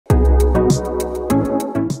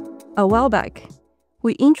A while back,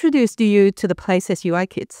 we introduced you to the Places UI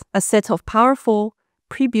Kit, a set of powerful,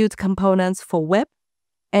 pre-built components for web,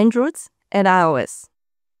 Android, and iOS.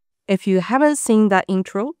 If you haven't seen that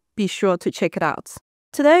intro, be sure to check it out.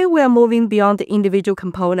 Today, we are moving beyond the individual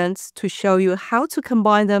components to show you how to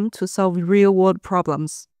combine them to solve real-world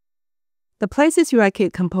problems. The Places UI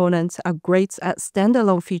Kit components are great at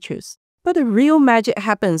standalone features, but the real magic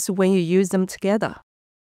happens when you use them together.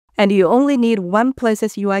 And you only need one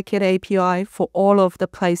Places UI Kit API for all of the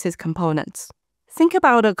Places components. Think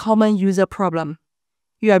about a common user problem.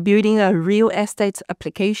 You are building a real estate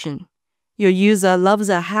application. Your user loves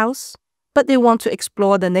a house, but they want to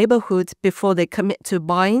explore the neighborhood before they commit to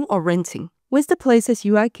buying or renting. With the Places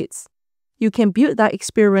UI Kits, you can build that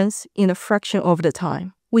experience in a fraction of the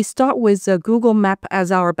time. We start with a Google Map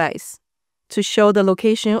as our base to show the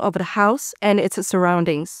location of the house and its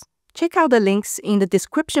surroundings. Check out the links in the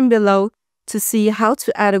description below to see how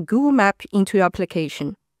to add a Google Map into your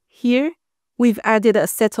application. Here, we've added a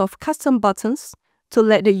set of custom buttons to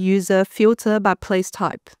let the user filter by place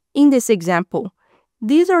type. In this example,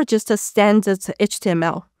 these are just a standard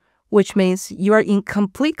HTML, which means you are in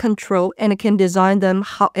complete control and can design them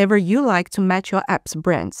however you like to match your app's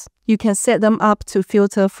brands. You can set them up to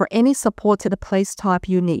filter for any supported place type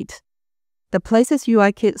you need. The Places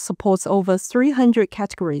UI Kit supports over 300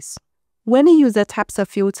 categories. When a user taps a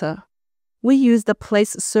filter, we use the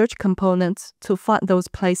Place Search component to find those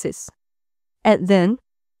places, and then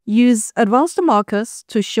use advanced markers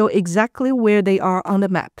to show exactly where they are on the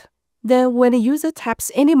map. Then when a user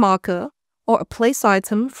taps any marker or a place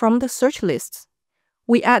item from the search list,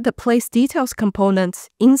 we add the Place Details component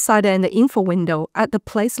inside an info window at the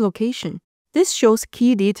place location. This shows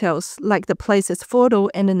key details like the place's photo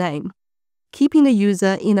and the name, keeping the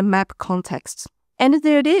user in a map context. And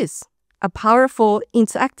there it is, a powerful,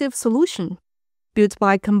 interactive solution built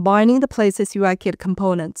by combining the Places UI Kit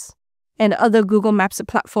components and other Google Maps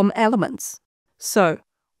platform elements. So,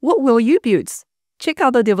 what will you build? Check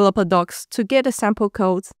out the developer docs to get the sample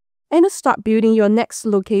code and start building your next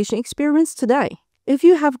location experience today. If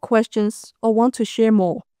you have questions or want to share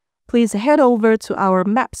more, please head over to our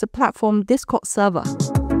Maps platform Discord server.